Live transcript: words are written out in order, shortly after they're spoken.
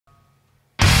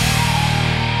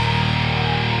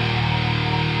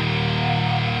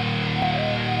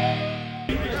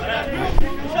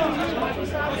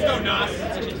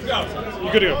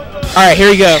good to go. Alright, here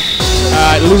we go.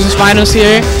 Losers finals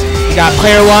here. We got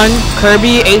player 1,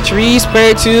 Curbeh, H-Ries,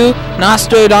 player 2,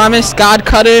 Nostradamus, God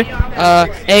Cutter,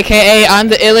 aka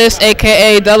I'm the illest,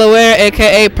 aka Delaware,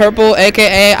 aka Purple,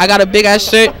 aka I got a big ass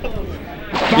shirt,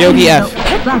 Yogi F.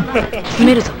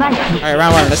 Alright,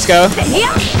 round 1, let's go.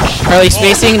 Early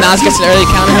spacing, Nas gets an early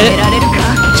counter hit.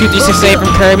 2-3-6-8 from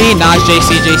Curbeh, Nas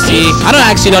JC. I don't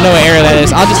know what area that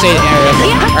is, I'll just say the area.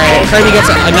 Alright, Curbeh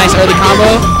gets a nice early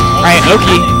combo. Alright,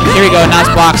 Oki, here we go, Nas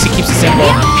blocks, he keeps it simple.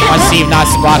 Let's see if Nas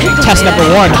is blocking. Test number 1.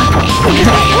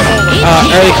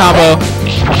 Early combo.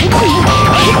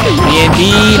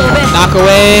 B&B, knock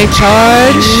away,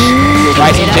 charge.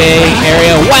 Rising J,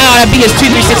 area. Wow, that beat is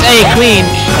 2-3-6-8, clean.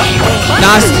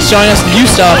 Nas showing us new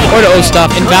stuff, or the old stuff.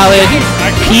 Invalid,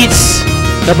 heats.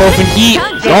 They're both in heat.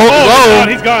 Oh, whoa.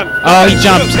 He's gone. Oh, he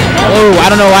jumped. Oh, I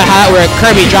don't know how that worked.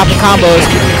 Curbeh dropping combos.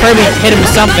 Curbeh hit him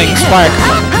with something. Spark.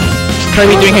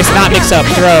 Curbeh doing his not mix up.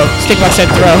 Throw. Stickbot said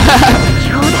throw.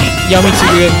 Yummy too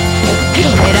good.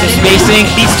 Just spacing.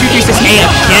 Beats 2-3-6-8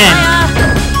 again.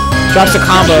 Drops a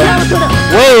combo.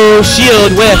 Whoa,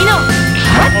 shield whip.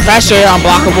 Pressure,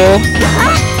 unblockable.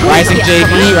 Rising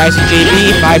JB,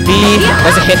 5B.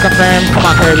 Doesn't hit confirm. Come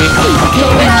on, Curbeh.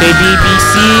 JB,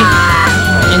 BC.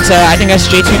 Into, I think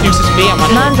that's J2-6B. I'm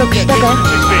not sure.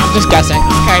 I'm just guessing.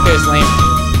 This character is lame.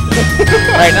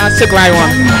 Alright, now let's take round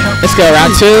 1. Let's go,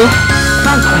 round 2.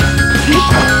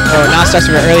 Oh, now it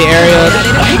starts with an early aerial.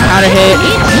 Counter hit.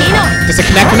 Does it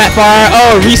connect from that far?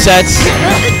 Oh, resets.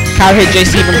 Counter hit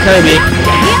JC from Curbeh.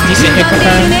 Decent hit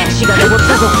confirm.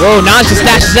 Whoa, Nas just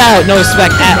dashes out. No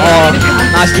respect at all.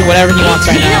 Nas doing whatever he wants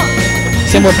right now.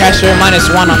 Symbol pressure,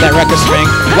 -1 on that record string.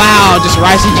 Wow, just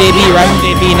Rising JB.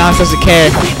 Nas doesn't care.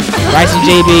 Rising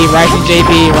JB. Wow.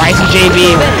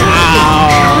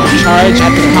 Charge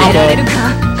at the combo.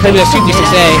 Curbeh does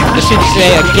 2-3-6-A. Does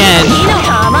 2-3-6-A again.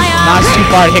 Nas too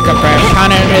far to hit confirm.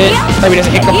 Counter hit. Curbeh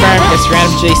doesn't hit confirm. Gets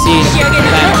random JC.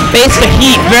 Base the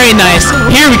heat. Very nice.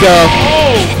 Here we go.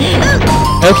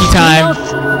 Oki time.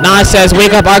 Nas says,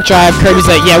 wake up arc drive.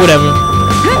 Curbeh's like, yeah, whatever.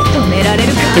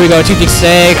 Here we go,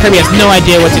 2-6-A. Curbeh has no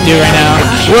idea what to do right now.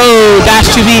 Whoa, dash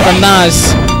 2B from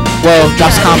Nas. Whoa,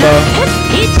 drops combo.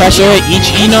 Pressure,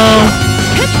 each Eno.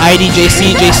 ID,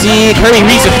 JC. Curbeh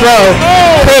reads a throw.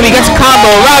 Curbeh gets a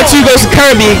combo. Round 2 goes to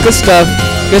Curbeh. Good stuff.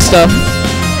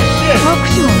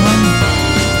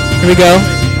 Here we go,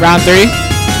 round 3.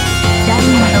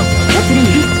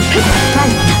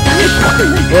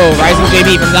 Whoa, Rising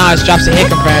JB from Nas drops a hit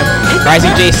confirm.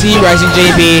 Rising JC, Rising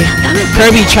JB.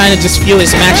 Curbeh trying to just feel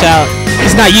his match out.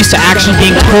 He's not used to action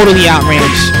being totally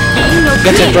outranged.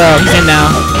 Gets a throw, he's in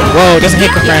now. Whoa, doesn't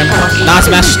hit confirm. Nas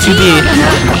smashes 2B.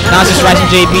 Nas just Rising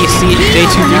JB,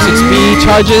 J2-3-6B,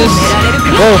 charges.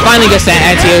 Whoa, finally gets that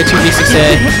anti-air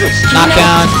 2-3-6-A.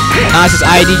 Knockdown. Nas is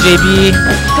ID JB.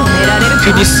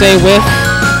 2-3-6-A whiff.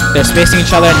 They're spacing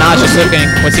each other. Nas just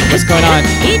looking. What's going on?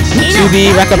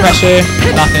 2B, record pressure.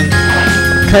 Nothing.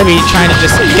 Curbeh trying to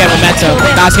just get momentum.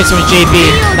 Nas hits him with JB.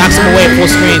 Knocks him away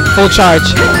full screen. Full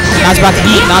charge. Nas about to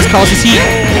heat. Nas calls his heat.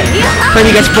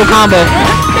 Curbeh gets full combo.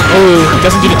 Ooh,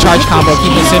 doesn't do the charge combo.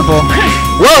 Keep it simple.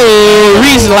 Whoa!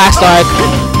 Reads the last arc.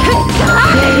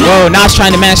 Whoa, Nas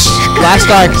trying to match last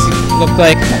arc. Looked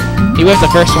like he whiffed the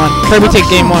first one. Curbeh take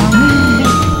game 1.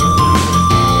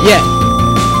 Yeah.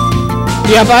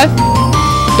 3 out of 5?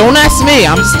 Don't ask me,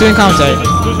 I'm just doing commentary.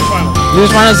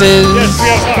 Losers finals is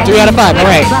 3 out of 5.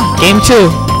 Alright, game 2.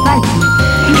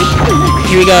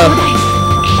 Here we go.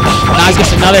 Nas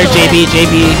gets another JB.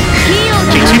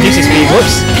 J2-3-6B.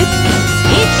 Whoops.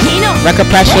 Record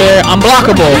pressure,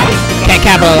 unblockable. Can't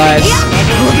capitalize.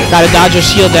 Gotta dodge or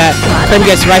shield that. Curbeh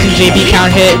gets Rising JB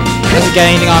counter hit. Doesn't get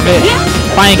anything off it.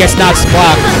 Finally gets Nas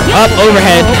block. Up,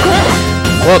 overhead.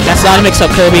 Whoa, that's not a mix-up,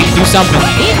 Curbeh. Do something.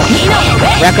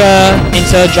 Rekka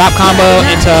into drop combo,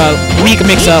 into weak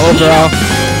mix-up overall.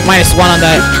 -1 on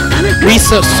that. Ries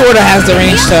sort of has the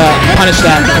range to punish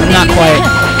that, but not quite.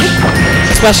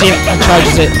 Especially if he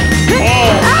charges it.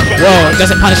 Whoa, it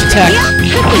doesn't punish the tech.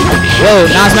 Whoa,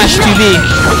 Nas matches 2B.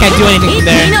 Can't do anything from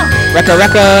there.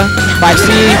 Rekka,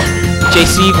 5C,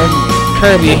 JC from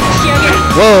Curbeh.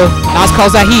 Whoa, Nas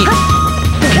calls that heat.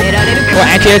 Whoa,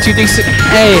 anti-air 2-3-6.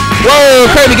 Hey, whoa,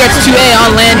 Curbeh gets 2A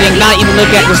on landing, not even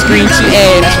look at the screen.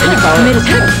 2A, that's what we call it.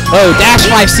 Oh, dash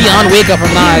 5C on wake up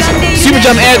from Nas. Super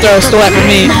jump air throw stole that from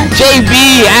me.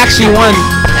 JB actually won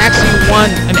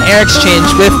an air exchange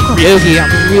with Ryogi.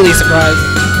 I'm really surprised.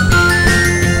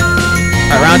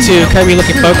 Alright, round 2, Curbeh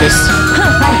looking focused.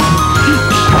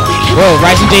 Whoa,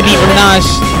 Rising JB from Nas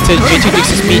to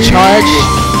J2-6B charge.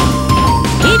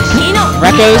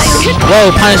 Rekka's.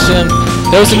 Whoa, punish him.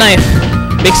 Throws the knife.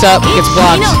 Mix up, gets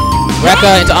blocked.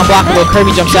 Rekka into unblockable.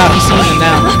 Curbeh jumps out. He's seeing him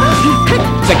now.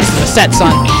 It's like this is a set,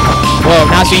 son. Whoa,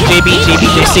 now seeing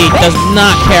JC does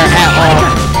not care at all.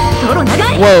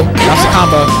 Whoa, that's a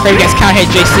combo. Curbeh gets counter hit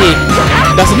JC.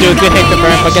 Doesn't do a good hit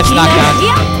confirm, but gets knocked down.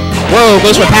 Whoa,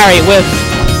 goes for parry with.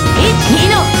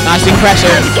 Now seeing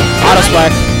pressure. Auto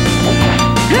spark.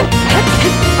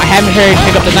 I haven't heard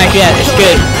pick up the knife yet. It's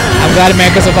good. I'm glad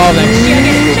America's evolving.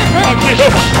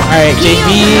 Alright, JB.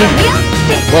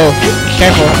 Whoa,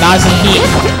 careful. Nas in heat.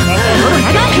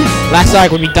 Last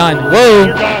arc will be done.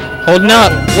 Whoa, holding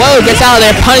up. Whoa, gets out of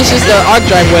there. Punishes the arc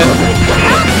drive whip.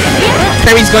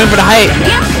 Curbeh's going for the height.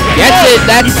 Gets it.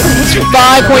 That's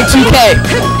 5.2k.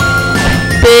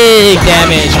 Big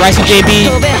damage. Rising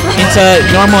JB into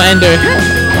normal ender.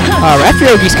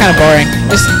 F-Ryougi's kind of boring.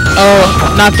 Just,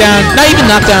 knockdown. Not even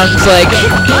knockdown. It's like,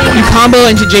 you combo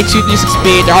into J2 360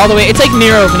 speed. They're all the way. It's like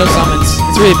Nero with no summons.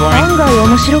 It's really boring.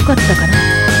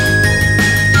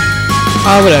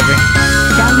 Whatever.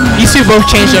 These two both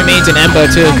changed their mains in Embo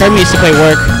too. Curbeh used to play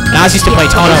Work. Nas used to play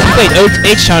Tono. He played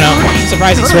H-Tono.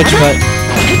 Surprising switch, but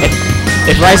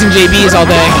if Rising JB is all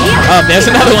day. Oh, there's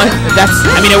another one.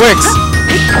 It works.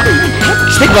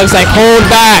 Stickbug's like, hold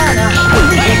back.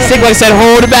 Stickbug said,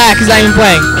 hold it back. He's not even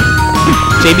playing.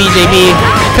 JB.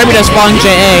 Curbeh does falling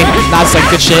JA. Nas like,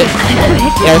 good shit.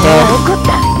 Air throw.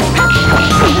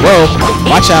 Whoa,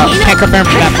 watch out. Can't confirm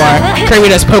from that far. Curbeh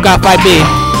does poke out 5B.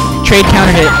 Trade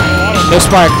counter hit. No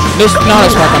spark. No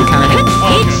spark on counter hit.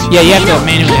 Yeah, you have to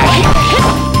manually act.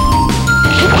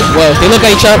 Whoa, they look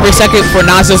at each other for a second for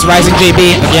Nas's Rising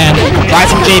JB again.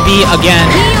 Rising JB again.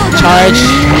 Charge.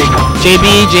 JB.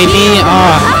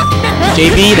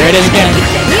 JB, there it is again.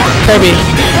 Curbeh,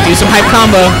 do some hype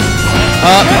combo.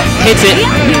 Hits it.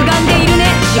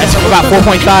 That's about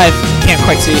 4.5. Can't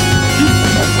quite see.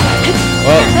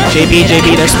 Well, JB,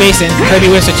 they're spacing. Curbeh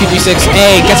wins to 236.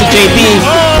 Hey, gets a JB,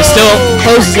 but still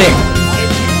closes it.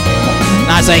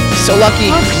 Nas like, so lucky.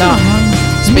 No,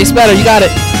 space better. You got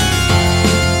it.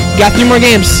 You got 3 more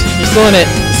games. You're still in it.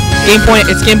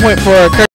 It's game point for Curbeh.